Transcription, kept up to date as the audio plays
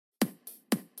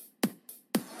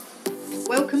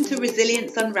Welcome to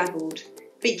Resilience Unravelled,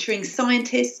 featuring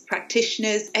scientists,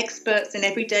 practitioners, experts and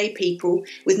everyday people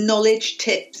with knowledge,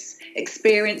 tips,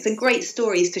 experience and great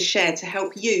stories to share to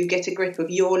help you get a grip of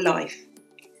your life.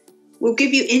 We'll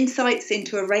give you insights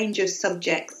into a range of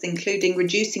subjects, including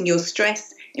reducing your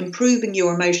stress, improving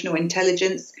your emotional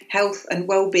intelligence, health and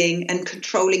well-being, and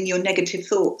controlling your negative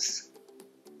thoughts.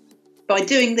 By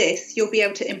doing this, you'll be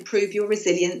able to improve your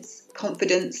resilience,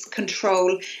 confidence,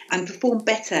 control, and perform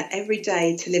better every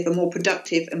day to live a more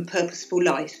productive and purposeful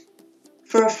life.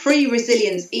 For a free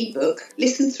resilience ebook,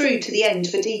 listen through to the end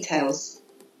for details.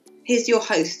 Here's your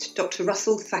host, Dr.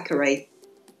 Russell Thackeray.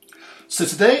 So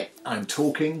today I'm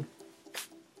talking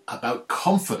about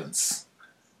confidence,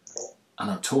 and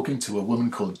I'm talking to a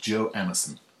woman called Jo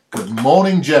Emerson. Good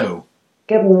morning, Jo.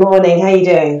 Good morning, how are you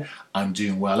doing? I'm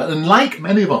doing well, and like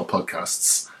many of our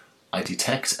podcasts, I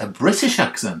detect a British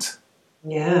accent.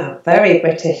 Yeah, very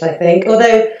British, I think.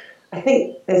 Although I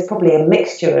think there's probably a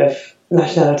mixture of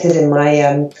nationalities in my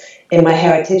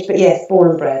heritage. But yes,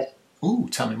 born and bred. Ooh,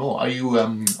 tell me more. Are you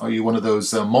one of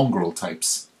those mongrel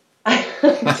types?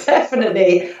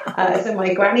 Definitely. So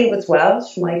my granny was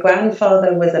Welsh. My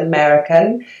grandfather was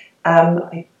American.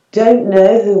 I don't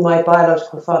know who my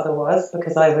biological father was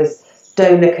because I was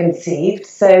donor conceived.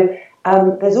 So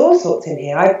there's all sorts in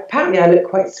here. Apparently I look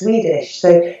quite Swedish,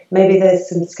 so maybe there's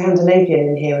some Scandinavian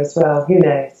in here as well. Who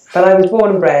knows? But I was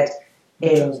born and bred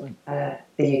in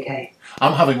the UK.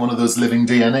 I'm having one of those living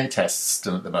DNA tests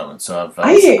done at the moment, so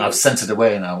I've sent it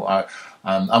away now.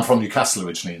 I'm from Newcastle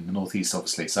originally, in the northeast,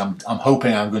 obviously. So I'm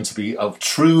hoping I'm going to be of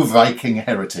true Viking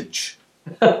heritage.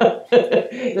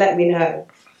 Let me know.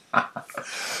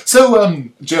 So,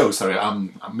 Jo, sorry,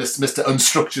 I'm Mr.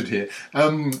 Unstructured here.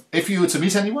 If you were to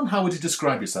meet anyone, how would you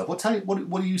describe yourself? What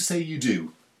do you say you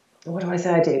do? What do I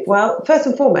say I do? Well, first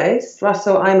and foremost,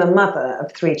 Russell, I'm a mother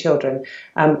of 3 children,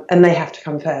 and they have to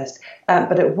come first.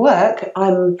 But at work,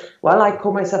 I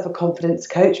call myself a confidence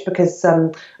coach because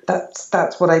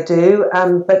that's what I do.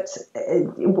 But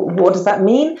what does that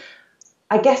mean?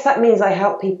 I guess that means I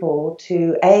help people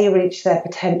to A, reach their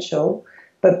potential,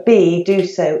 but B, do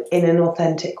so in an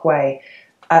authentic way.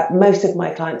 Most of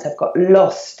my clients have got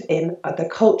lost in the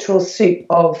cultural soup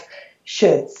of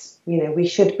shoulds. You know, we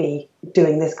should be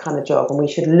doing this kind of job and we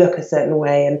should look a certain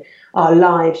way and our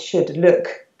lives should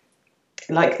look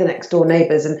like the next door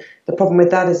neighbours. And the problem with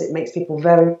that is it makes people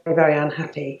very, very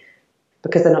unhappy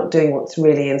because they're not doing what's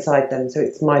really inside them. So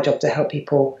it's my job to help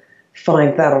people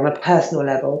find that on a personal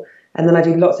level. And then I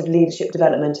do lots of leadership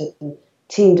development and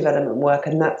team development work,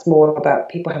 and that's more about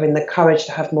people having the courage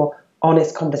to have more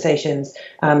honest conversations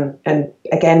and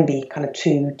again be kind of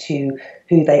true to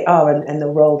who they are and the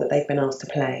role that they've been asked to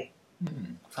play.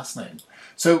 Fascinating.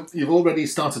 So you've already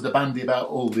started to bandy about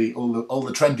all the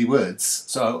trendy words.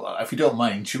 So if you don't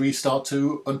mind, should we start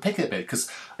to unpick it a bit? Because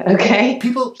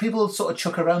people sort of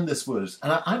chuck around this word,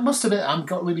 and I must admit I've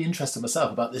got really interested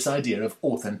myself about this idea of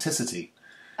authenticity.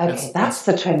 Okay, that's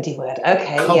the trendy word.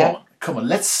 Okay, Come on,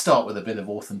 let's start with a bit of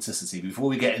authenticity before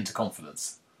we get into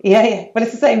confidence. Yeah. Well,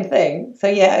 it's the same thing. So,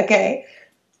 yeah, okay.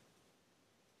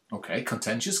 Okay,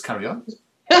 contentious, carry on.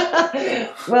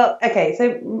 Well, okay,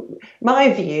 so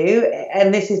my view,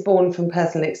 and this is born from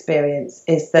personal experience,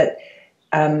 is that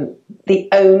the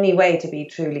only way to be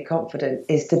truly confident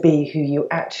is to be who you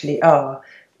actually are,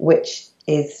 which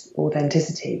is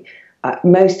authenticity.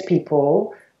 Most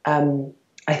people...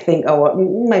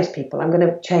 most people, I'm going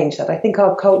to change that. I think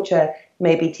our culture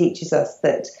maybe teaches us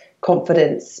that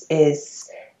confidence is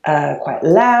quite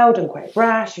loud and quite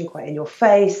brash and quite in your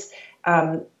face.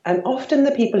 And often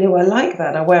the people who are like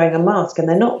that are wearing a mask and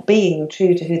they're not being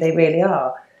true to who they really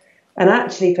are. And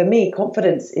actually, for me,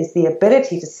 confidence is the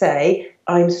ability to say,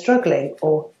 I'm struggling,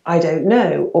 or I don't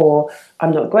know, or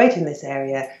I'm not great in this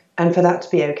area, and for that to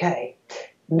be okay.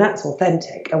 And that's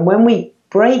authentic. And when we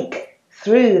break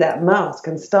through that mask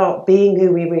and start being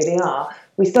who we really are,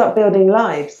 we start building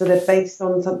lives that are based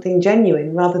on something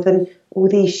genuine rather than all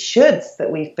these shoulds that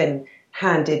we've been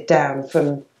handed down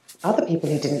from other people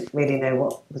who didn't really know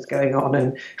what was going on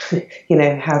and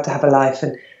how to have a life.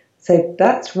 And so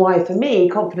that's why for me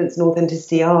confidence and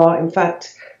authenticity are in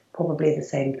fact probably the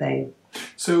same thing.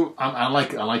 So I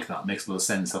like that. It makes a lot of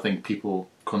sense. I think people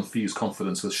confuse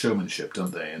confidence with showmanship,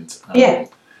 don't they?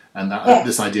 And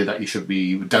this idea that you should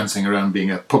be dancing around being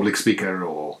a public speaker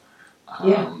or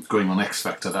going on X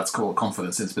Factor, that's called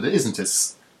confidence. But it isn't.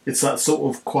 It's that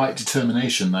sort of quiet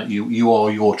determination that you are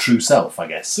your true self, I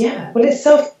guess. Yeah, well, it's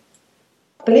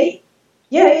self-belief.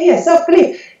 Yeah,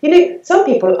 self-belief. some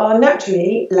people are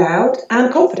naturally loud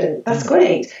and confident. That's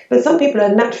great. But some people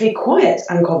are naturally quiet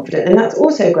and confident, and that's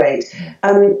also great.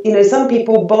 Some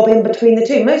people bob in between the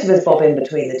two. Most of us bob in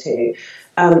between the two.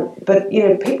 But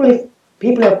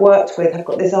people I've worked with have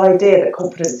got this idea that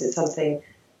confidence is something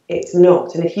it's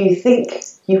not. And if you think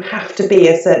you have to be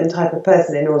a certain type of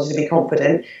person in order to be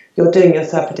confident, you're doing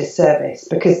yourself a disservice,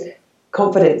 because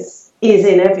confidence is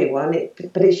in everyone,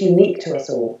 but it's unique to us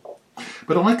all.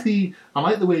 But I like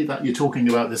the way that you're talking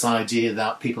about this idea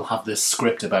that people have this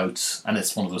script about, and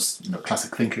it's one of those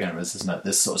classic thinking errors, isn't it?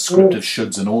 This sort of script of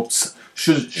shoulds and oughts,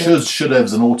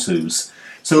 should-haves and ought-tos.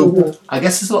 So I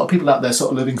guess there's a lot of people out there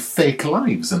sort of living fake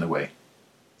lives in a way.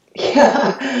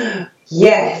 Yeah.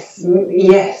 Yes.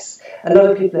 A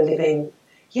lot of people are living,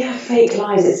 fake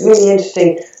lives. It's really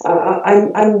interesting.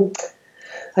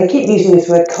 I keep using this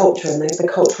word culture and the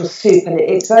cultural soup, and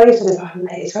it's very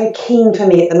it's very keen for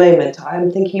me at the moment. I'm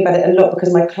thinking about it a lot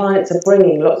because my clients are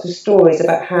bringing lots of stories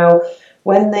about how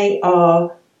when they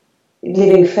are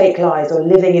living fake lives or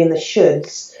living in the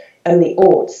shoulds and the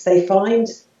oughts, they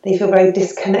feel very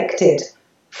disconnected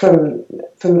from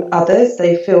others.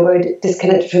 They feel very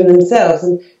disconnected from themselves,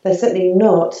 and they're certainly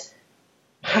not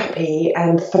happy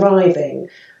and thriving.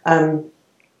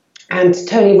 And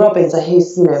Tony Robbins,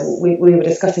 who's, we were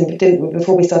discussing, didn't we,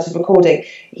 before we started recording,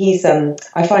 he's,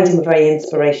 I find him a very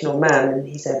inspirational man, and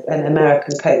he's an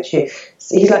American coach.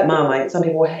 He's like Marmite. Some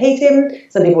people hate him,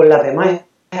 some people love him. I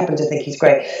happen to think he's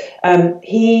great.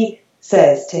 He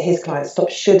says to his clients, stop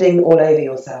shoulding all over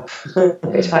yourself,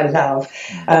 which I love.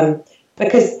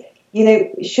 Because,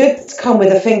 shoulds come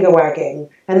with a finger wagging,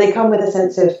 and they come with a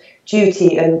sense of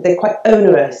duty, and they're quite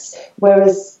onerous,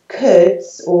 whereas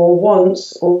coulds or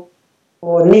wants or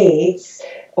needs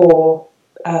or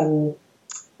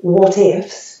what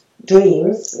ifs,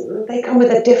 dreams, they come with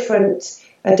a different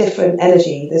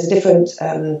energy. There's a different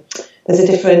there's a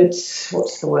different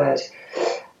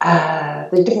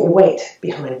weight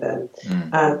behind them.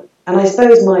 And I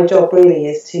suppose my job really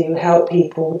is to help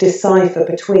people decipher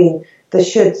between the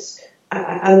shoulds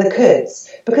and the coulds,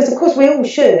 because of course we all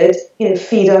should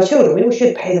feed our children, we all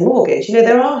should pay the mortgage.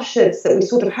 There are shoulds that we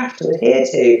sort of have to adhere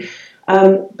to.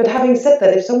 But having said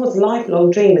that, if someone's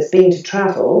lifelong dream has been to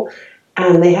travel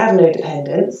and they have no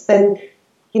dependents, then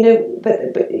but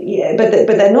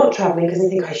they're not travelling because they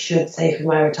think I should save for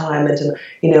my retirement, and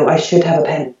I should have a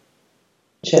pension,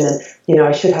 and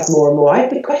I should have more and more. I'd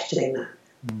be questioning that.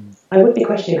 I would be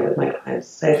questioning that with my clients.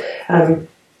 So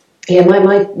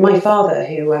my father,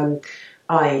 who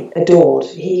I adored.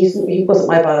 He wasn't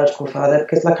my biological father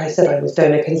because, like I said, I was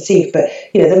donor conceived. But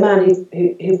the man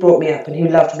who brought me up and who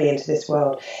loved me into this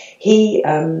world, he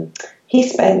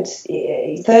spent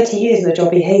 30 years in a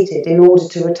job he hated in order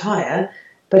to retire.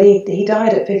 But he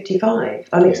died at 55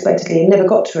 unexpectedly and never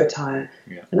got to retire.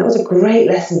 Yeah. And that was a great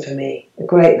lesson for me. A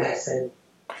great lesson.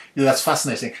 Yeah, that's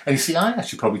fascinating. And you see, I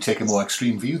actually probably take a more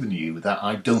extreme view than you, that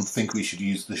I don't think we should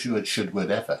use the should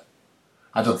word ever.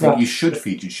 I don't think you should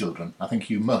feed your children. I think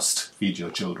you must feed your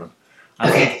children.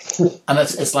 And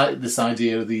it's like this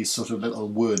idea of these sort of little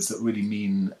words that really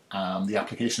mean the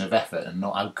application of effort and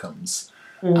not outcomes.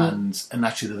 And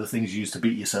actually they're the things you use to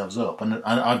beat yourselves up. And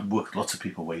I've worked with lots of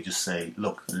people where you just say,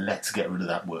 look, let's get rid of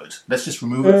that word. Let's just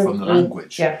remove it from the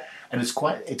language. Yeah. And it's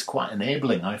quite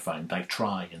enabling, I find, like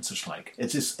try and such like.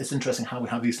 It's interesting how we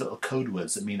have these little code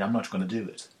words that mean I'm not going to do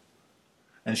it.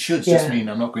 And shoulds just mean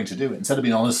I'm not going to do it. Instead of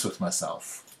being honest with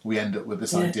myself, we end up with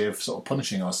this idea of sort of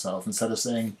punishing ourselves instead of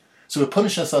saying... So we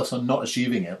punish ourselves for not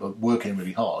achieving it, but working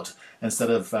really hard,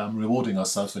 instead of rewarding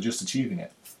ourselves for just achieving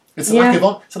it. It's a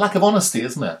lack of honesty,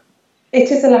 isn't it? It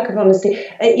is a lack of honesty.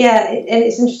 And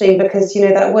it's interesting because,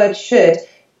 that word should,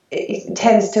 it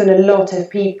tends to, in a lot of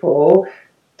people,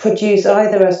 produce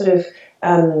either a sort of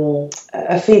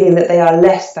a feeling that they are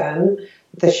less than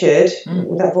the should,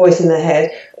 with that voice in their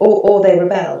head, or they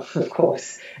rebel, of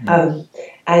course, and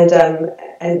go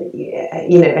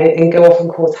off and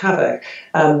cause havoc.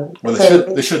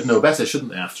 They should know better,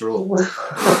 shouldn't they? After all,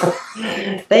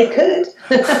 they could.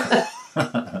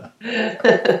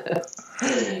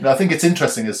 I think it's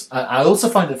interesting. I also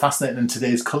find it fascinating in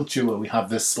today's culture where we have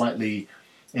this slightly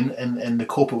in the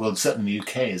corporate world, certainly in the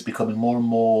UK, is becoming more and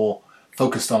more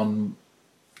focused on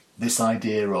this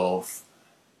idea of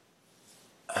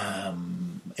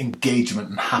engagement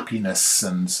and happiness,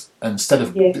 and instead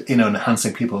of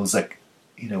enhancing people's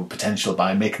potential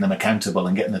by making them accountable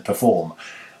and getting them to perform,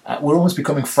 we're almost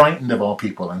becoming frightened of our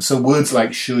people, and so words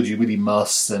like should, you really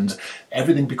must, and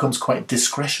everything becomes quite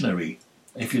discretionary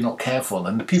if you're not careful,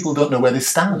 and the people don't know where they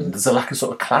stand. There's a lack of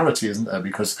sort of clarity, isn't there?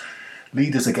 Because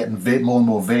leaders are getting more and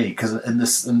more vague because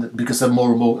they're more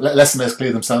and more less and less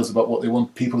clear themselves about what they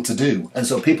want people to do, and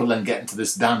so people then get into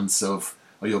this dance of,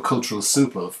 or your cultural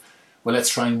soup of, well, let's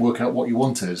try and work out what you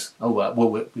wanted. Oh,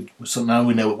 well, so now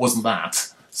we know it wasn't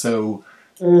that. So,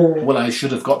 well, I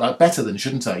should have got that better then,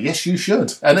 shouldn't I? Yes, you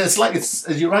should. And it's like,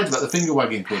 you're right about the finger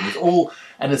wagging thing.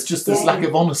 And it's just this lack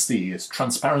of honesty, it's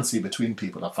transparency between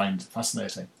people I find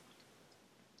fascinating.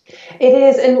 It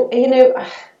is, and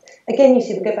again, you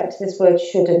see, we go back to this word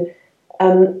should,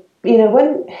 and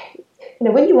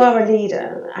when you are a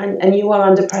leader and you are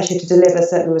under pressure to deliver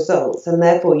certain results, and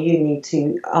therefore you need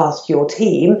to ask your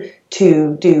team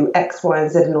to do X, Y,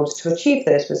 and Z in order to achieve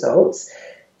those results,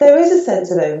 there is a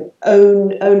sense of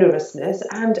onerousness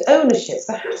and ownership.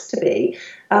 There has to be,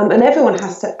 and everyone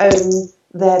has to own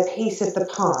their piece of the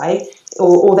pie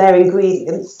or their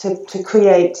ingredients to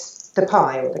create the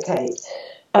pie or the cake.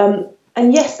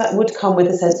 And yes, that would come with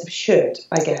a sense of should,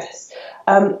 I guess.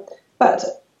 But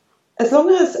as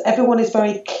long as everyone is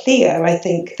very clear, I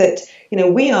think that,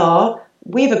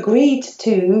 we've agreed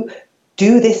to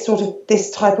do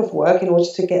this type of work in order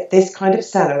to get this kind of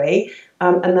salary,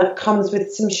 and that comes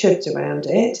with some shoulds around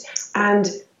it, and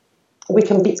we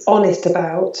can be honest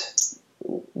about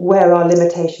where our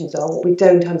limitations are, what we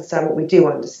don't understand, what we do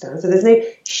understand. So there's no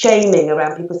shaming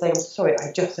around people saying, I'm sorry,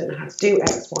 I just don't know how to do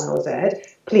X, Y, or Z.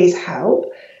 Please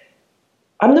help.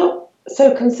 I'm not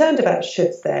so concerned about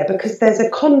shoulds there because there's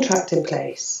a contract in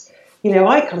place.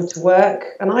 I come to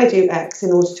work and I do X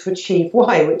in order to achieve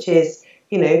Y, which is,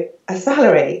 a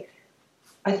salary.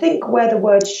 I think where the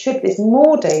word should is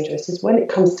more dangerous is when it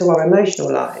comes to our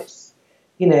emotional lives.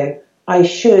 I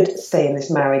should stay in this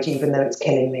marriage even though it's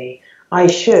killing me. I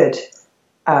should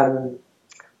go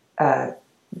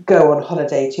on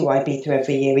holiday to Ibiza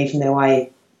every year, even though I,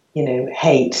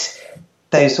 hate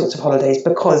those sorts of holidays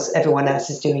because everyone else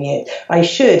is doing it. I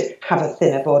should have a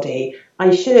thinner body.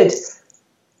 I should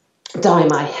dye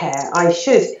my hair. I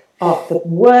should, the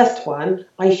worst one,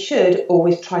 I should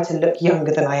always try to look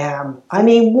younger than I am. I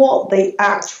mean, what the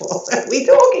actual are we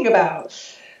talking about?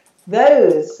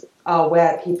 Those are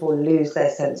where people lose their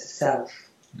sense of self.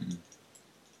 Mm.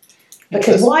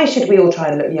 Because why should we all try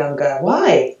and look younger?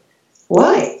 Why?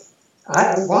 Why?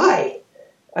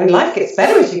 I mean, life gets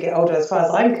better as you get older, as far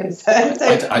as I'm concerned. So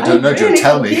I don't know, Joe,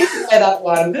 tell me. By that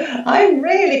one. I'm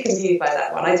really confused by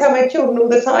that one. I tell my children all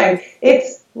the time,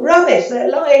 it's rubbish. They're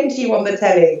lying to you on the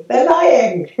telly. They're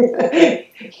lying.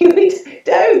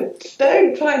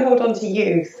 Don't try and hold on to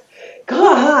youth.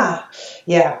 God,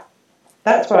 yeah.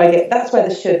 That's where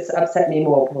the shoulds upset me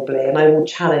more, probably, and I will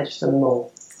challenge them more.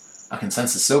 I can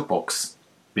sense the soapbox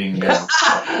being I've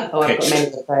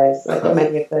got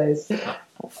many of those.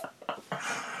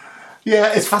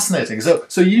 Yeah, it's fascinating.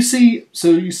 So you see,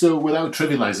 without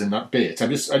trivialising that bit, I'm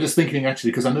just thinking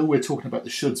actually, because I know we're talking about the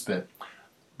shoulds bit,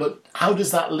 but how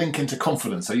does that link into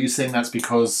confidence? Are you saying that's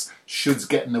because shoulds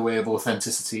get in the way of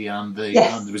authenticity and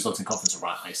the resulting confidence?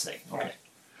 Right, I see. Okay.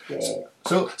 Yeah.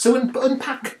 So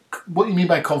unpack what you mean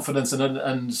by confidence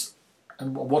and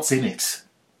what's in it.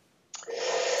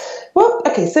 Well,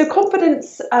 okay, so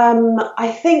confidence,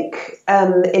 I think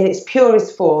in its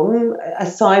purest form,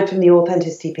 aside from the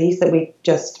authenticity piece that we've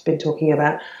just been talking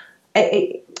about,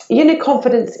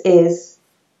 confidence is,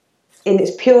 in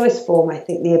its purest form, I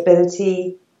think the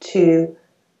ability to,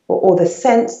 or the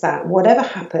sense that whatever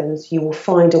happens, you will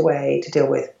find a way to deal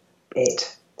with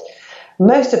it.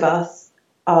 Most of us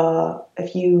are,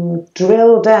 if you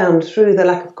drill down through the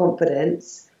lack of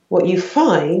confidence, what you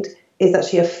find is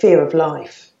actually a fear of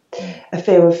life. A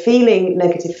fear of feeling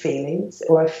negative feelings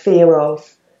or a fear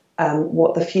of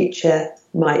what the future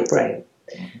might bring.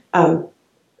 And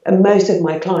most of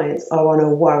my clients are on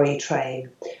a worry train,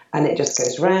 and it just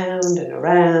goes round and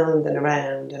around and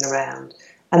around and around,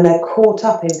 and they're caught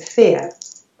up in fear.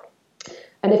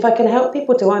 And if I can help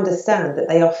people to understand that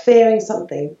they are fearing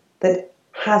something that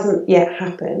hasn't yet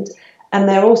happened, and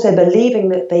they're also believing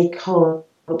that they can't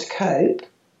cope,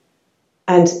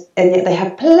 and yet they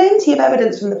have plenty of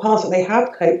evidence from the past that they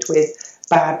have coped with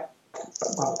bad,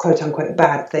 well, quote unquote,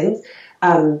 bad things,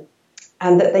 and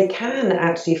that they can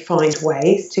actually find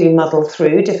ways to muddle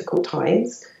through difficult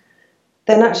times,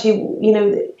 then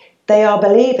actually, they are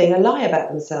believing a lie about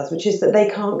themselves, which is that they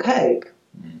can't cope,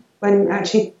 when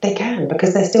actually they can,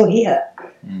 because they're still here.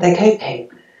 They're coping.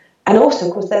 And also,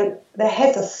 of course, their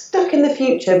heads are stuck in the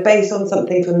future based on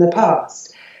something from the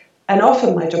past. And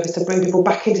often my job is to bring people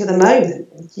back into the moment.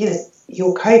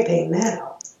 You're coping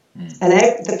now. And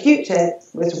the future,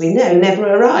 as we know, never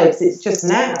arrives. It's just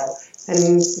now.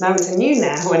 And now it's a new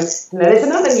now. And there's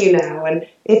another new now. And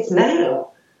it's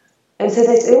now. And so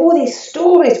there's all these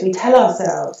stories we tell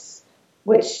ourselves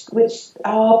which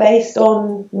are based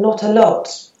on not a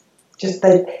lot. Just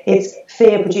that it's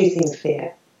fear producing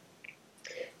fear.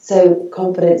 So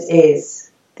confidence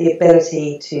is the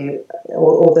ability to,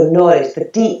 or the knowledge, the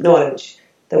deep knowledge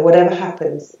that whatever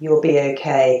happens, you'll be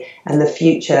okay, and the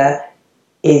future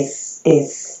is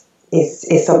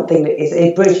something that is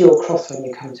a bridge you'll cross when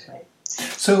you come to it.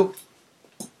 So,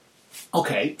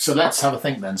 okay, so let's have a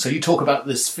think then. So you talk about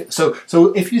this. So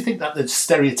if you think that the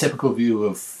stereotypical view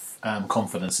of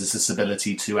confidence is this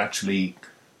ability to actually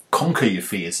conquer your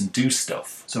fears and do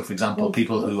stuff. So, for example,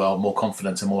 people who are more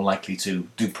confident are more likely to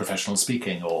do professional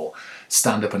speaking or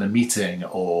stand up in a meeting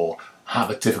or have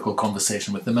a difficult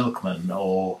conversation with the milkman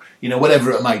or,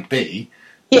 whatever it might be.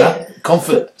 Yeah.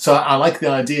 So I like the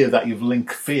idea that you've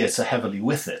linked fear so heavily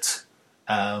with it.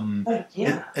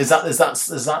 Yeah. Is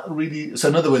that really? So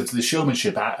in other words, the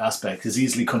showmanship aspect is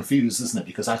easily confused, isn't it?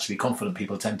 Because actually confident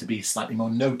people tend to be slightly more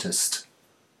noticed.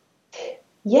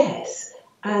 Yes.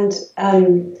 And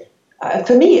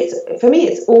for me,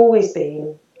 it's always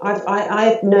been.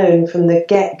 I've known from the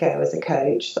get-go as a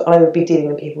coach that I would be dealing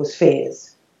with people's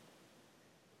fears,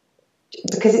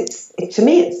 because to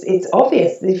me it's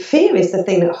obvious. The fear is the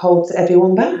thing that holds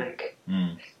everyone back.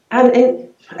 And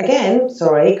again,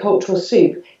 sorry, cultural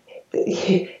soup.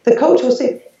 The cultural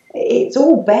soup. It's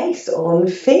all based on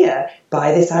fear.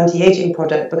 Buy this anti-aging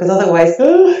product because otherwise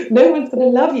no one's going to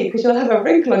love you because you'll have a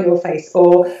wrinkle on your face.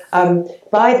 Or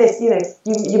buy this,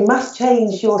 you must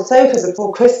change your sofa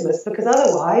before Christmas because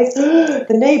otherwise the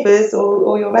neighbours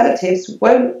or your relatives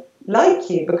won't like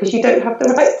you because you don't have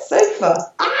the right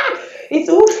sofa. It's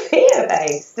all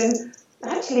fear-based. And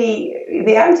actually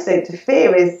the antidote to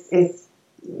fear is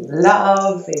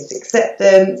love, is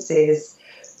acceptance, is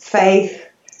faith.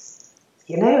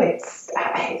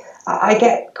 I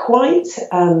get quite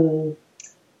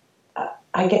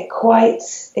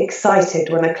excited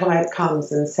when a client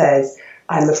comes and says,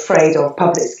 I'm afraid of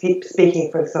public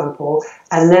speaking, for example,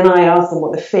 and then I ask them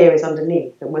what the fear is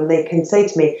underneath. And when they can say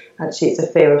to me, actually, it's a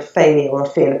fear of failure or a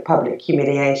fear of public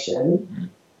humiliation,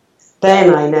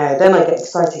 then I get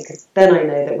excited because then I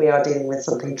know that we are dealing with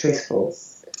something truthful.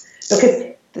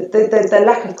 Because the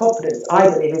lack of confidence, I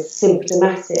believe, is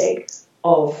symptomatic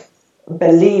of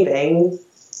believing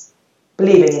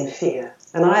in fear.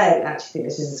 And I don't actually think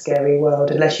this is a scary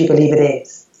world unless you believe it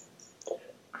is.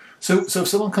 So if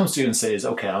someone comes to you and says,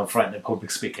 okay, I'm frightened of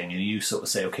public speaking, and you sort of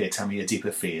say, okay, tell me your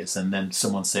deeper fears, and then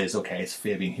someone says, okay, it's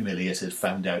fear of being humiliated,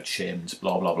 found out, shamed,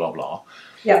 blah, blah, blah, blah.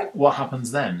 Yeah. What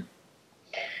happens then?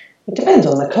 It depends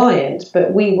on the client,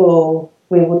 but we will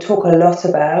talk a lot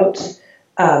about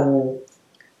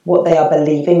what they are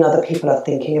believing other people are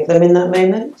thinking of them in that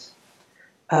moment.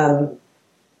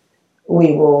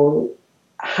 We will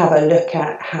have a look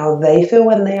at how they feel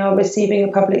when they are receiving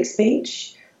a public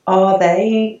speech. Are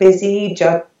they busy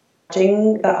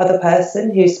judging that other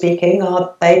person who's speaking?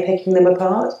 Are they picking them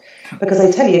apart? Because I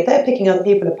tell you, if they're picking other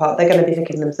people apart, they're going to be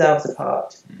picking themselves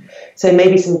apart. So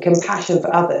maybe some compassion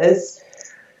for others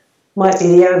might be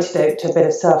the antidote to a bit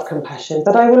of self-compassion.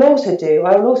 But I will also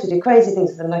do crazy things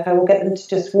with them. Like I will get them to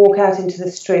just walk out into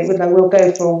the street. We'll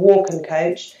go for a walk and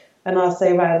coach. And I'll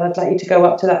say, right, I'd like you to go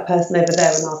up to that person over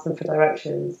there and ask them for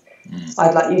directions.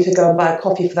 I'd like you to go and buy a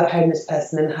coffee for that homeless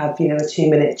person and have, a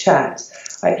 2-minute chat.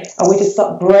 Right? And we just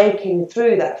start breaking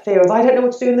through that fear of, I don't know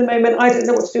what to do in the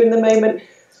moment.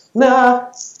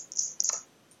 Nah.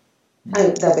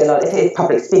 And there'll be a lot, if it's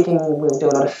public speaking, we'll do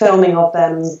a lot of filming of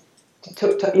them,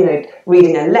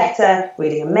 reading a letter,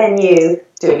 reading a menu,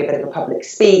 doing a bit of a public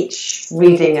speech,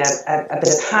 reading a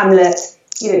bit of Hamlet.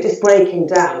 Just breaking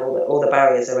down all the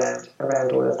barriers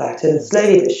around all of that. And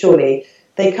slowly but surely,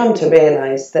 they come to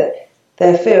realise that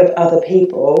their fear of other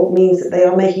people means that they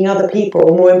are making other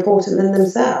people more important than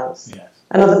themselves. Yes.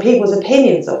 And other people's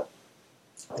opinions of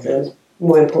them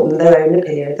more important than their own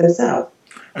opinion of themselves.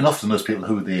 And often those people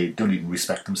who they don't even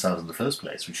respect themselves in the first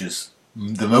place, which is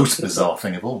the most bizarre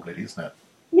thing of all, really, isn't it?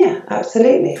 Yeah,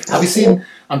 absolutely. Have you seen?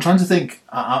 I'm trying to think.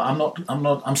 I'm not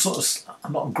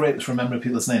great at remembering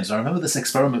people's names. I remember this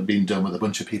experiment being done with a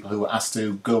bunch of people who were asked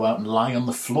to go out and lie on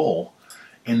the floor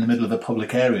in the middle of a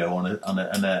public area or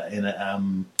in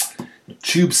a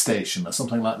tube station or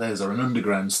something like this, or an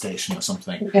underground station or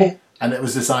something. Okay. And it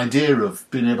was this idea of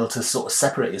being able to sort of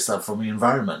separate yourself from the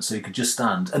environment, so you could just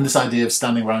stand. And this idea of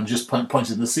standing around just pointing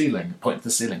to the ceiling, pointing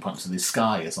to the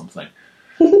sky or something.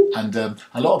 And a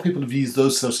lot of people have used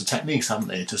those sorts of techniques, haven't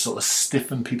they, to sort of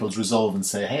stiffen people's resolve and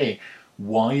say, hey,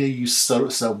 why are you so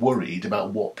worried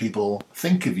about what people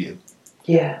think of you?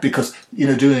 Yeah. Because,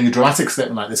 doing a dramatic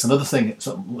statement like this, another thing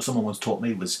someone once taught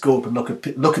me was go up and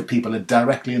look at people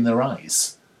directly in their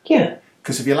eyes. Yeah.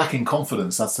 Because if you're lacking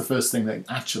confidence, that's the first thing that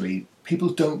actually people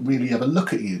don't really ever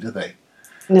look at you, do they?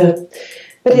 No.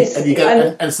 But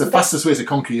it's the fastest way to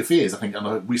conquer your fears. I think on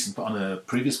a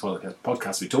previous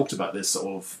podcast we talked about this sort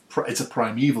of it's a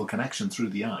primeval connection through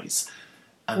the eyes,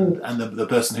 and the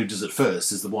person who does it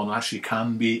first is the one who actually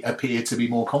can appear to be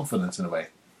more confident in a way.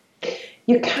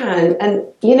 You can, and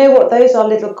you know what? Those are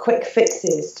little quick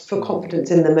fixes for confidence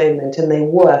in the moment, and they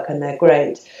work and they're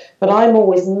great. But I'm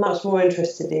always much more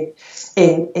interested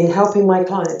in helping my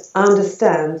clients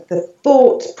understand the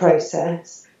thought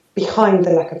process behind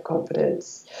the lack of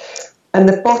confidence. And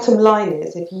the bottom line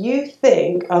is, if you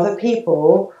think other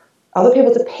people's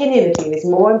opinion of you is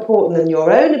more important than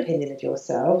your own opinion of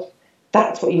yourself,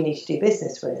 that's what you need to do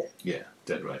business with. Yeah,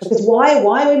 dead right. Because why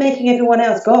are we making everyone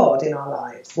else God in our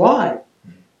lives? Why?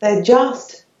 They're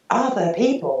just other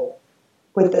people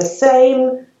with the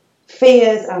same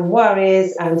fears and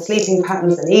worries and sleeping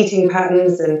patterns and eating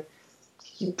patterns and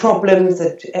problems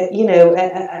and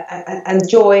and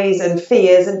joys and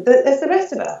fears, and there's the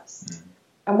rest of us.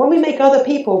 And when we make other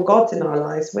people gods in our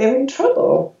lives, we're in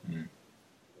trouble.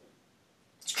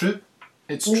 It's true.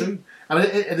 It's true. I mean,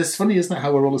 it's funny, isn't it,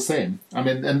 how we're all the same? I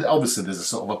mean, and obviously there's a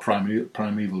sort of a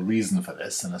primeval reason for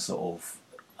this, and a sort of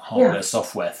hardware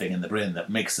software thing in the brain that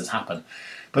makes this happen.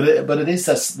 But it is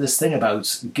this thing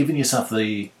about giving yourself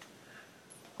it's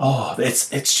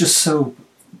just so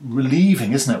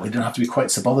relieving, isn't it? We don't have to be quite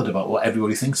so bothered about what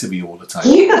everybody thinks of you all the time.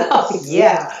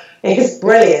 Yeah, it's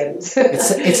brilliant.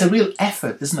 it's a real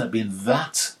effort, isn't it, being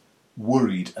that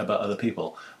worried about other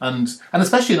people, and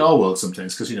especially in our world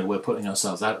sometimes, because we're putting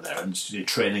ourselves out there and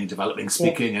training, developing,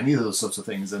 speaking, any of those sorts of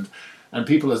things, and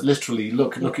people are literally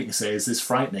look at you and say, "Is this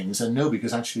frightening?" And say, "No,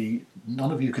 because actually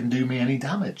none of you can do me any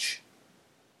damage."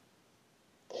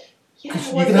 Yeah,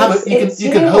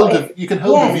 you can hold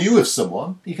a view of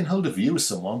someone. You can hold a view of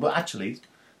someone, but actually,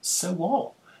 so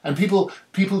what? And people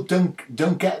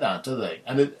don't get that, do they?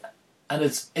 And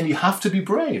you have to be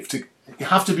brave to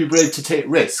take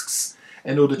risks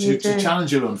in order to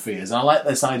challenge your own fears. And I like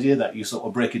this idea that you sort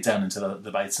of break it down into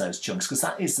the bite-sized chunks, because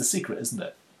that is the secret, isn't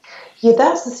it? Yeah,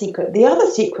 that's the secret. The other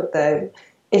secret, though,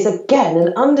 is again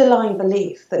an underlying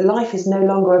belief that life is no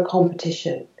longer a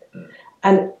competition.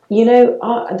 And,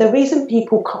 the reason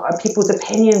people's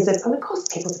opinions, of course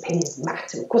people's opinions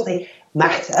matter. Of course they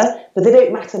matter, but they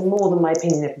don't matter more than my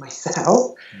opinion of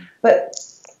myself. But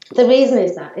the reason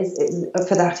is I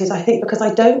think because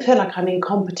I don't feel like I'm in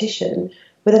competition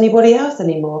with anybody else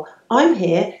anymore. I'm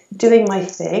here doing my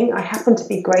thing. I happen to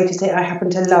be great at it. I happen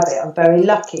to love it. I'm very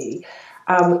lucky.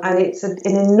 And it's an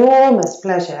enormous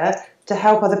pleasure to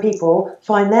help other people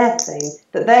find their thing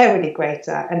that they're really great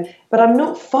at. But I'm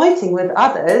not fighting with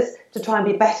others to try and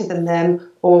be better than them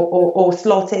or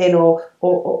slot in or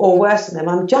worse than them.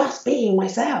 I'm just being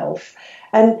myself.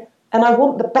 And I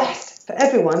want the best for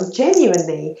everyone,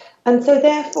 genuinely. And so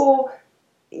therefore,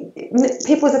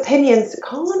 people's opinions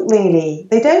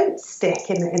they don't stick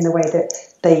in the way that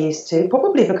they used to,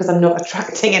 probably because I'm not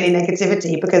attracting any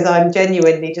negativity, because I'm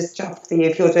genuinely just chuffed for you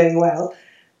if you're doing well.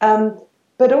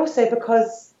 But also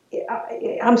because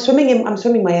I'm running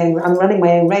my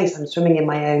own race. I'm swimming in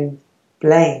my own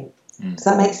lane. Does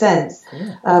that make sense?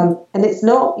 Yeah. And it's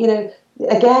not,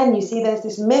 again, you see there's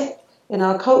this myth in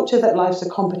our culture that life's a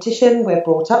competition. We're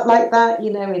brought up like that,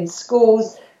 in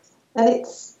schools. And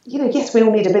it's, yes, we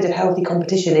all need a bit of healthy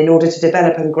competition in order to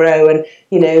develop and grow and,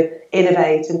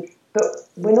 innovate. But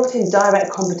we're not in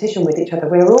direct competition with each other.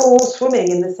 We're all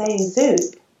swimming in the same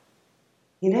soup.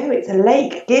 It's a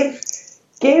lake. Give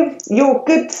your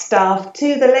good stuff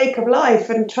to the lake of life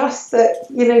and trust that,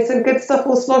 some good stuff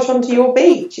will slosh onto your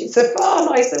beach. It's a far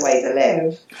nicer way to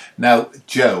live. Now,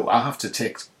 Jo, I have to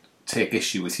take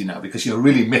issue with you now, because you're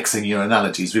really mixing your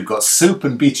analogies. We've got soup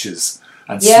and beaches,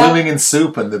 and swimming in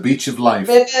soup and the beach of life.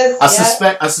 Rivers,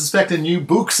 I suspect a new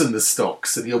book's in the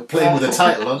stocks, and you're playing with the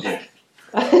title, aren't you?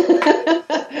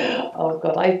 Oh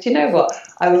God! Do you know what?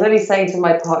 I was only saying to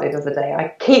my partner the other day,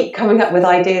 I keep coming up with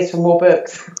ideas for more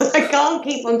books. I can't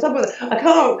keep on top of it. I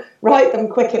can't write them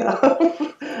quick enough.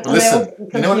 Listen,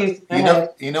 you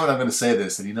know what I'm going to say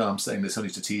this, and I'm saying this only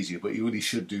to tease you, but you really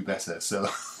should do better. So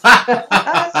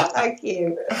thank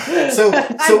you. Thanks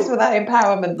for that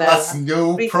empowerment there. That's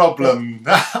no problem.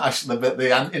 I should have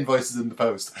the invoices in the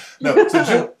post. No,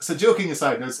 so joking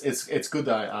aside, it's good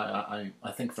that I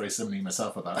think very similarly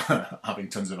myself about having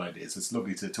tons of ideas. It's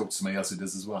lovely to talk to somebody else who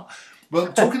does as well.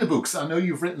 Well, talking of books, I know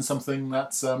you've written something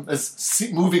that's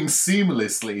moving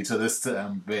seamlessly to this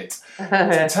bit.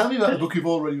 Tell me about the book you've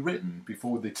already written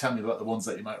before they tell me about the ones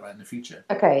that you might write in the future.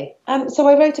 Okay, so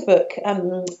I wrote a book. I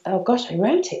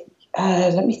wrote it.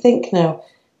 Let me think now.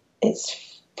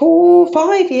 It's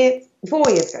 5 years. 4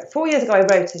 years ago. 4 years ago I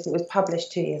wrote it. It was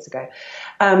published 2 years ago.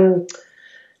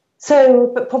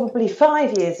 But probably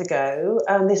 5 years ago,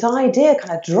 this idea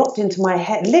kind of dropped into my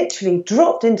head, literally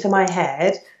dropped into my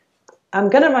head. I'm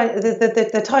going to write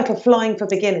the title Flying for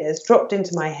Beginners dropped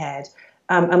into my head.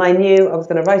 And I knew I was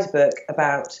going to write a book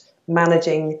about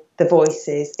managing the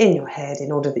voices in your head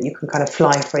in order that you can kind of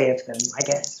fly free of them, I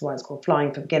guess is why it's called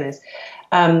Flying for Beginners.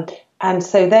 And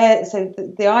so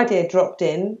the idea dropped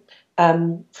in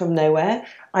from nowhere.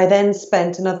 I then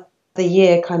spent another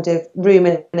year kind of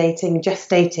ruminating,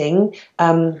 gestating,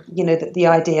 the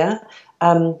idea.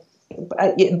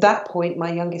 At that point,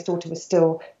 my youngest daughter was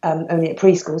still only at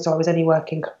preschool, so I was only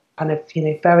working kind of,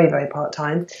 very, very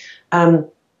part-time. And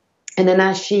then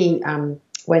as she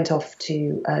went off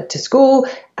to school,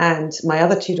 and my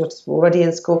other two daughters were already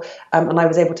in school, and I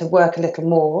was able to work a little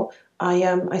more,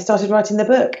 I started writing the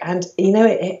book, and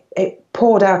it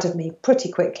poured out of me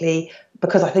pretty quickly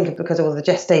because of all the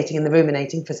gestating and the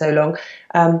ruminating for so long,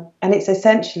 and it's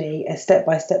essentially a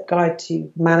step-by-step guide to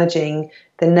managing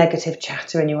the negative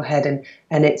chatter in your head,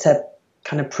 and it's a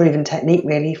kind of proven technique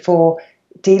really for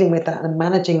dealing with that and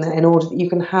managing that in order that you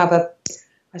can have a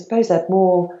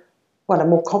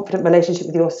more confident relationship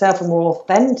with yourself, a more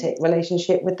authentic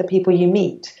relationship with the people you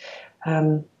meet.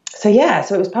 So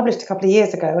it was published a couple of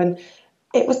years ago, and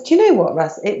it was, do you know what,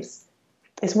 Russ? It's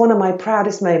one of my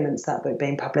proudest moments, that book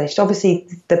being published. Obviously,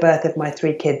 the birth of my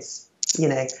 3 kids,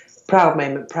 proud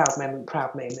moment.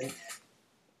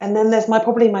 And then there's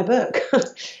probably my book,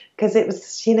 because it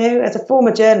was, as a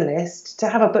former journalist, to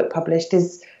have a book published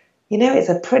is, it's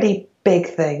a pretty big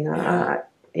thing.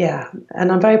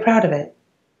 And I'm very proud of it.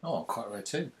 Oh, quite right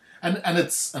too. And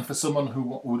for someone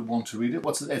who would want to read it,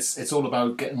 it's all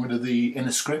about getting rid of the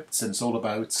inner scripts, and it's all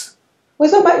about. Well,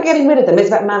 it's not about getting rid of them; it's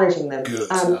about managing them. Good.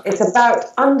 It's about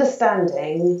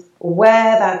understanding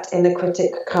where that inner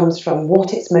critic comes from,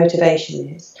 what its motivation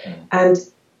is, and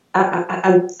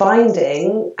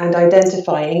finding and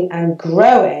identifying and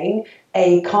growing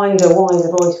a kinder,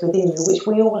 wiser voice within you, which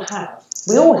we all have.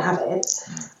 We all have it,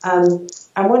 and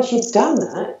once you've done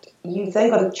that, you've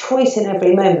then got a choice in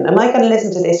every moment. Am I going to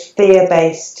listen to this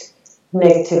fear-based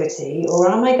negativity, or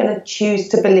am I going to choose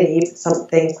to believe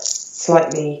something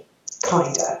slightly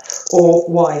kinder or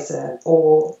wiser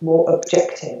or more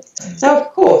objective? Now,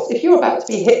 of course, if you're about to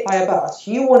be hit by a bus,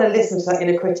 you want to listen to that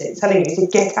inner critic telling you to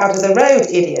get out of the road,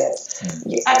 idiot.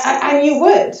 And you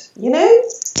would,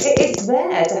 It's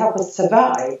there to help us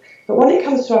survive. But when it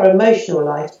comes to our emotional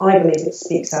life, I believe it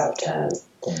speaks out of turn.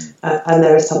 And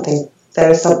there is something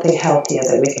healthier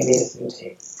that we can be listening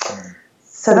to.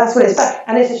 So that's what it's about.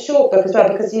 And it's a short book as well,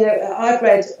 because, I've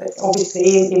read,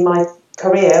 obviously, in my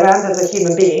career and as a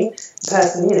human being,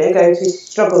 person, going through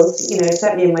struggles,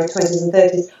 certainly in my 20s and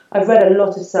 30s, I've read a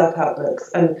lot of self-help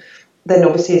books. And then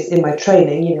obviously in my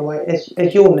training,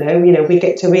 as you all know, we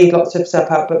get to read lots of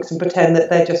self-help books and pretend that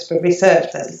they're just for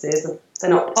research purposes, and they're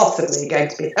not possibly going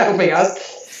to be helping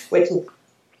us, which is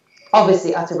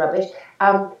obviously utter rubbish.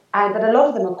 And that a lot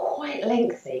of them are quite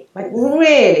lengthy, like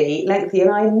really lengthy.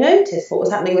 And I noticed what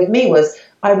was happening with me was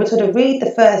I would sort of read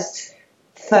the first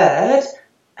third,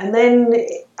 and then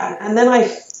I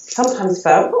sometimes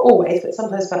felt, not always, but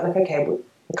sometimes felt like, okay, we're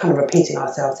kind of repeating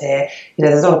ourselves here.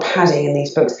 There's a lot of padding in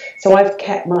these books. So I've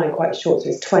kept mine quite short, so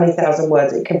it's 20,000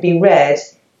 words. It can be read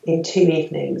in 2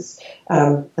 evenings,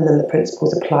 and then the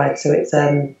principles applied. So it's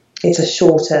a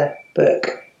shorter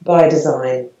book by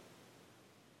design.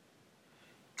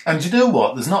 And you know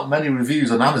what? There's not many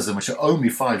reviews on Amazon which are only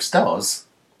 5 stars.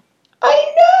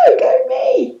 I know! Go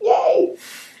me! Yay!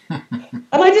 And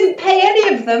I didn't pay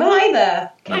any of them either.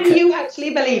 Can you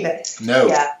actually believe it? No.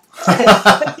 Yeah.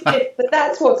 But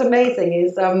that's what's amazing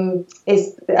is a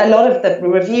lot of the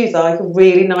reviews are like a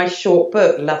really nice short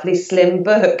book, lovely slim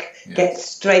book, get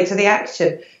straight to the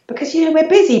action. Because, we're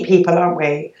busy people, aren't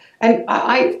we? And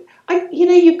I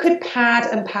you could pad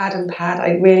and pad and pad.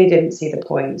 I really didn't see the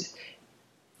point.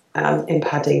 In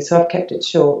padding, so I've kept it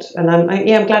short, and I'm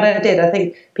glad I did. I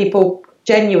think people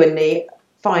genuinely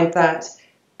find that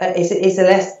it's a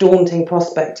less daunting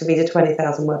prospect to read a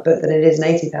 20,000 word book than it is an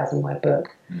 80,000 word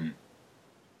book.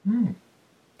 Thank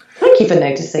you for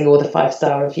noticing all the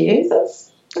 5-star reviews.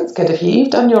 That's good of you.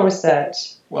 You've done your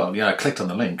research. Well, I clicked on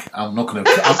the link. I'm not going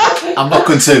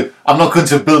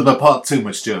to build my part too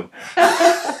much, Joe.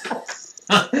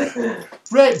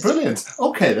 Right, brilliant.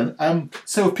 Okay then.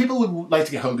 So if people would like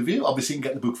to get hold of you, obviously you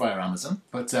can get the book via Amazon,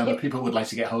 but if people would like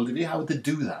to get hold of you, how would they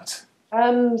do that?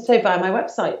 So via my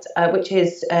website, which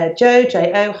is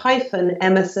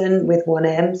jo-emerson with one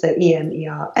M, so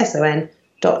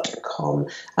emerson.com.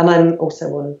 And I'm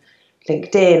also on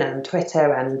LinkedIn and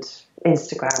Twitter and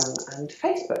Instagram and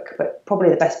Facebook, but probably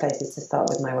the best place is to start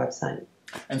with my website.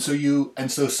 And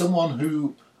so someone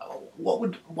who,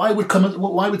 why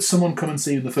would someone come and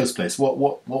see you in the first place?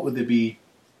 What would they be?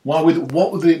 What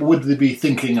would they be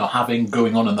thinking or having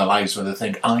going on in their lives where they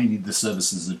think, I need the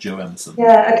services of Jo Emerson?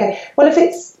 Yeah, okay. Well, if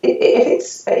it's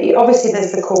obviously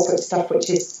there's the corporate stuff which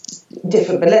is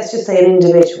different, but let's just say an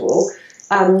individual.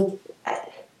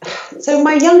 So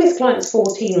my youngest client's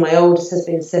 14, my oldest has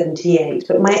been 78,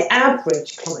 but my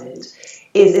average client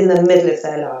is in the middle of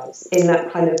their lives, in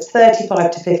that kind of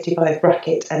 35 to 55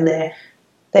 bracket, and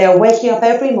they are waking up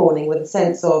every morning with a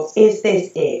sense of, is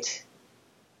this it?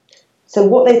 So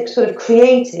what they've sort of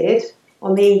created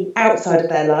on the outside of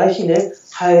their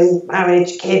lives, home,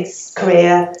 marriage, kids,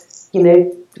 career,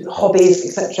 hobbies,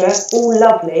 etc., all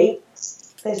lovely.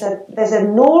 There's a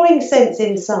gnawing sense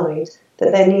inside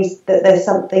that there's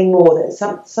something more.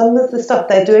 That some of the stuff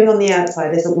they're doing on the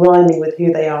outside isn't rhyming with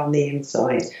who they are on the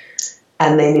inside,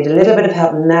 and they need a little bit of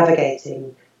help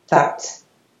navigating that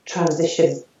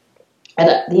transition. And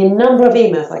the number of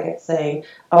emails I get saying,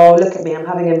 oh, look at me, I'm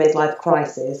having a midlife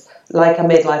crisis, like a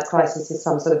midlife crisis is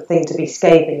some sort of thing to be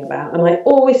scathing about. And I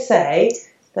always say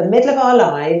the middle of our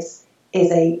lives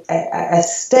is a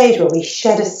stage where we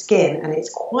shed a skin, and it's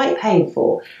quite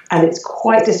painful and it's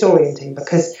quite disorienting,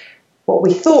 because what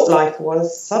we thought life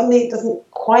was, suddenly it doesn't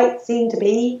quite seem to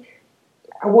be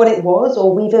what it was,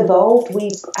 or we've evolved,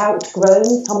 we've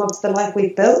outgrown some of the life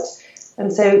we've built.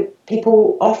 And so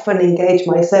people often engage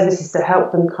my services to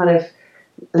help them kind of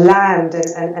land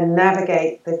and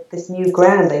navigate this new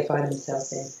ground they find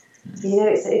themselves in.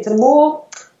 It's a more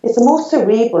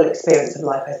cerebral experience of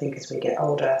life, I think, as we get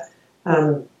older.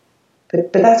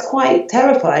 But that's quite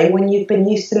terrifying when you've been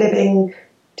used to living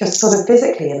just sort of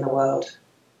physically in the world.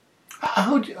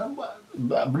 What do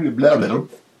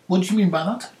you mean by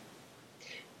that?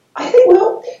 I think,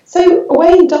 so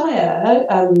Wayne Dyer,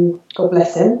 God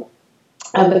bless him,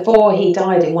 and before he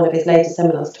died in one of his later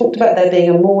seminars, talked about there being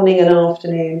a morning, an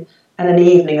afternoon, and an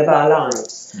evening of our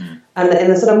lives. Mm. And in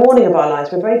the sort of morning of our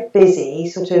lives, we're very busy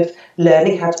sort of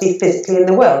learning how to be physically in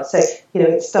the world. So,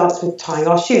 it starts with tying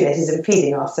our shoelaces and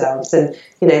feeding ourselves and,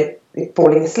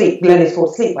 falling asleep, learning to fall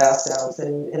asleep by ourselves,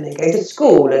 and then going to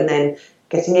school, and then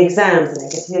getting exams, and then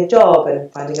getting a job,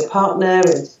 and finding a partner,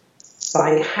 and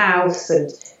buying a house, and,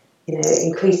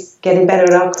 getting better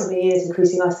at our careers,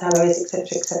 increasing our salaries,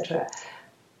 etc., etc.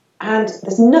 And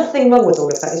there's nothing wrong with all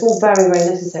of that. It's all very, very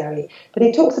necessary. But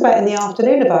he talks about in the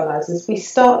afternoon of our lives, as we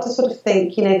start to sort of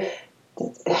think,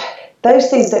 those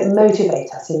things don't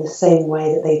motivate us in the same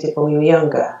way that they did when we were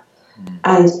younger. Mm.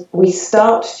 And we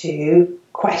start to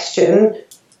question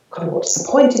kind of what's the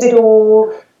point of it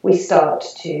all. We start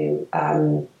to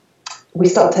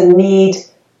need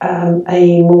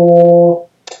a more,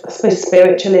 I suppose,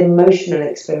 spiritual, emotional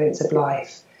experience of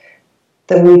life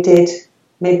than we did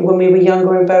maybe when we were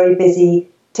younger and very busy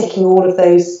ticking all of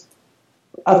those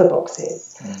other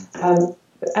boxes. Mm.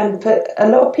 And for a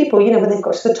lot of people, when they've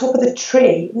got to the top of the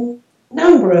tree,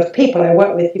 number of people I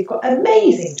work with who've got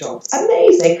amazing jobs,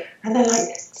 amazing, and they're like,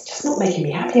 it's just not making me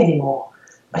happy anymore.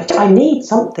 I need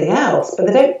something else, but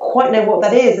they don't quite know what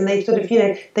that is. And they've sort of,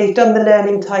 they've done the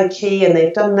learning Tai Chi, and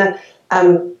they've done the,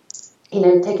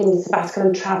 taking the sabbatical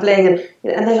and traveling,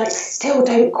 and they still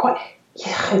don't quite.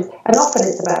 Yeah, and often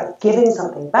it's about giving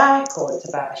something back, or it's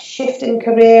about a shift in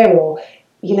career, or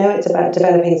it's about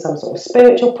developing some sort of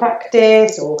spiritual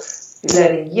practice, or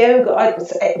learning yoga.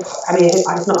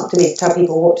 It's not up to me to tell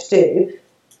people what to do,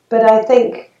 but I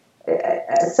think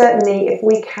certainly if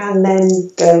we can then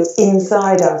go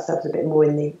inside ourselves a bit more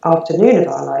in the afternoon of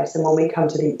our lives, and when we come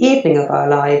to the evening of our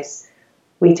lives,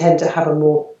 we tend to have a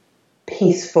more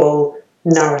peaceful,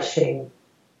 nourishing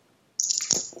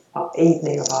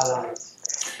evening of our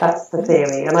lives. That's the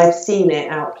theory, and I've seen it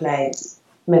outplayed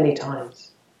many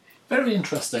times. Very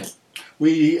interesting.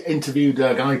 We interviewed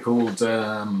a guy called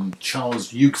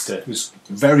Charles Euster, who's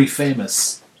very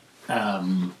famous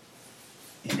in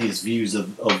his views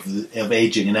of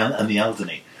aging and the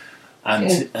elderly, and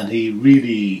he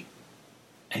really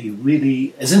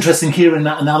is interesting hearing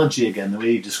that analogy again, the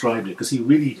way he described it, because he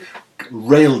really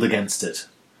railed against it.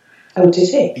 Oh, did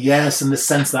he? Yes, in the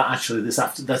sense that actually this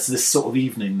sort of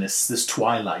evening, this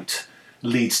twilight,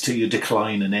 leads to your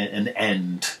decline and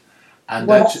end. And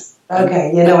okay,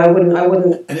 I wouldn't.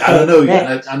 I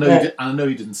know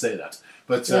you didn't say that,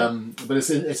 but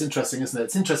it's interesting, isn't it?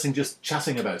 It's interesting just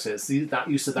chatting about it. That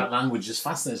use of that language is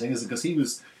fascinating, isn't it?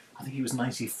 Because I think he was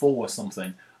 94 or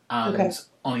something, and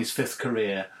on his fifth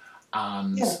career.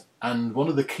 And one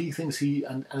of the key things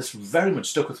and it's very much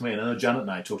stuck with me, and I know Janet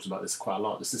and I talked about this quite a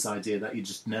lot, is this idea that you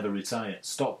just never retire.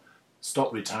 Stop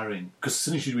stop retiring, because as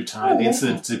soon as you retire, the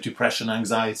incidence of depression,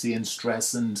 anxiety, and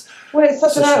stress, and it's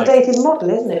such an outdated model,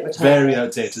 isn't it? Retirement? Very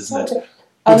outdated, isn't it?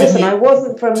 Listen, I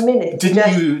wasn't for a minute.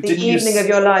 The evening of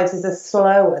your lives is a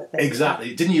slower thing.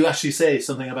 Exactly. Didn't you actually say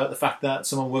something about the fact that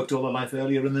someone worked all their life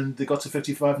earlier and then they got to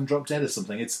 55 and dropped dead or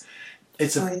something?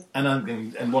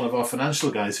 And one of our financial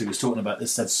guys who was talking about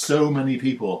this said so many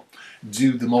people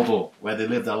do the model where they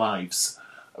live their lives,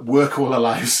 work all their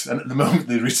lives, and at the moment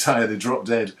they retire, they drop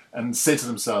dead and say to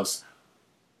themselves,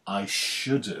 I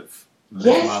should have.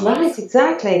 Yes, right,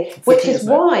 exactly. Which is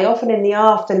why often in the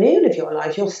afternoon of your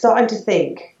life, you're starting to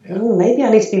think, maybe I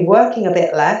need to be working a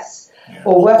bit less,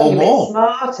 or working a bit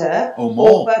smarter,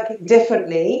 or working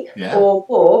differently, or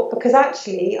more, because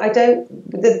actually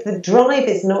the drive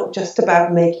is not just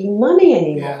about making money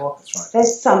anymore. That's right.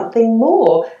 There's something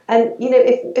more. And,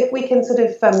 if we can sort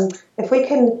of,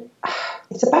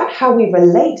 it's about how we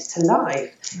relate to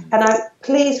life. And I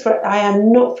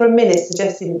am not for a minute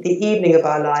suggesting that the evening of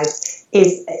our lives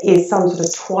is some sort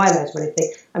of twilight or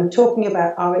anything. I'm talking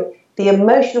about the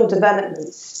emotional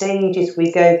development stages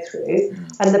we go through,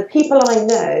 and the people I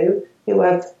know who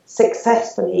have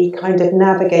successfully kind of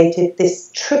navigated this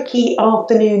tricky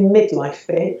afternoon midlife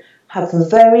bit have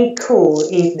very cool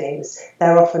evenings.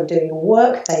 They're often doing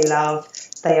work they love.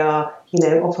 They are,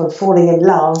 often falling in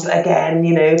love again,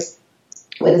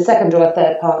 with a second or a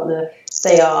third partner.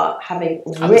 They are having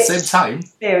rich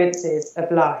experiences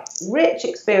of life. Rich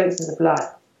experiences of life.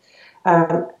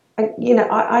 And,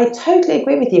 I totally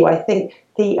agree with you. I think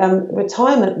the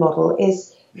retirement model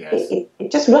is, it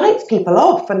just writes people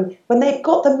off. And when they've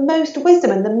got the most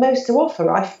wisdom and the most to offer,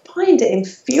 I find it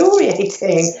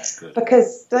infuriating.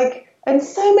 Because, and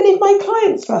so many of my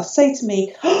clients, Russ, say to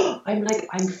me,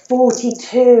 I'm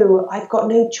 42, I've got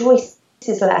no choices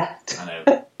left. I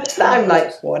know. I'm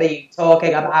like, what are you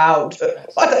talking about?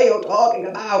 What are you talking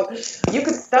about? You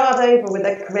could start over with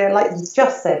a career, like you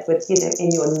just said, with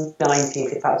in your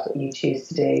 90s, if that's what you choose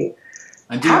to do.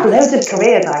 And have loads of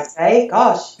careers, I say.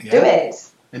 Gosh, do it.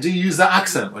 And do you use that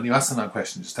accent when you ask them that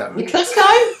question? Just out of interest.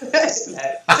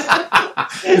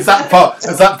 Is that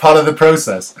part of the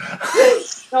process?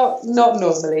 Not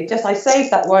normally. Just I saved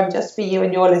that one just for you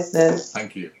and your listeners.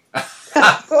 Thank you.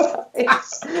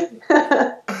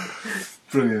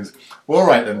 Brilliant. Well, all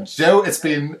right then, Joe. It's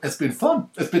been fun.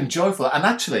 It's been joyful, and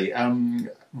actually,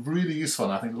 really useful.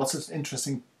 And I think lots of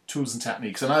interesting tools and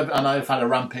techniques. And I've had a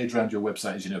rampage around your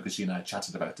website, as you know, because you and I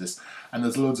chatted about this. And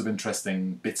there's loads of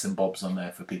interesting bits and bobs on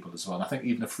there for people as well. And I think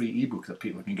even a free ebook that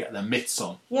people can get their mitts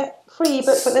on. Yeah, free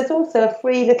ebook, but there's also a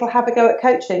free little have a go at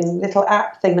coaching little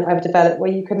app thing that I've developed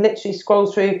where you can literally scroll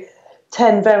through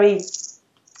 10 very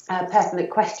pertinent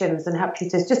questions and help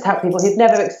people who've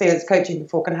never experienced coaching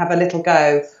before can have a little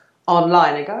go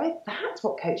online and go, that's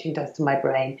what coaching does to my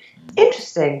brain.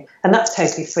 Interesting. And that's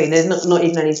totally free. There's not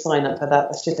even any sign up for that.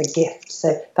 That's just a gift.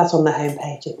 So that's on the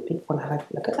homepage if people want to have a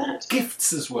look at that.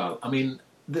 Gifts as well. I mean,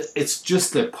 it's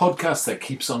just a podcast that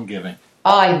keeps on giving.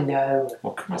 I know.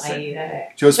 What can I say? I know.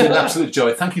 Joe, it's been an absolute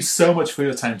joy. Thank you so much for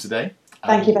your time today.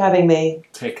 Thank you for having me.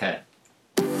 Take care.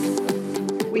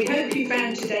 We hope you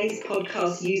found today's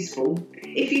podcast useful.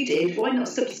 If you did, why not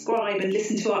subscribe and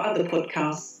listen to our other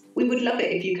podcasts? We would love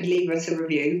it if you could leave us a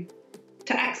review.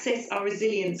 To access our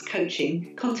resilience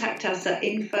coaching, contact us at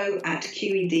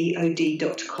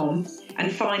info@qedod.com.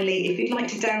 And finally, if you'd like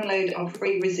to download our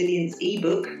free resilience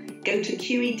ebook, go to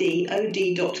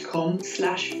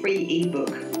qedod.com/free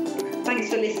ebook. Thanks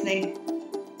for listening.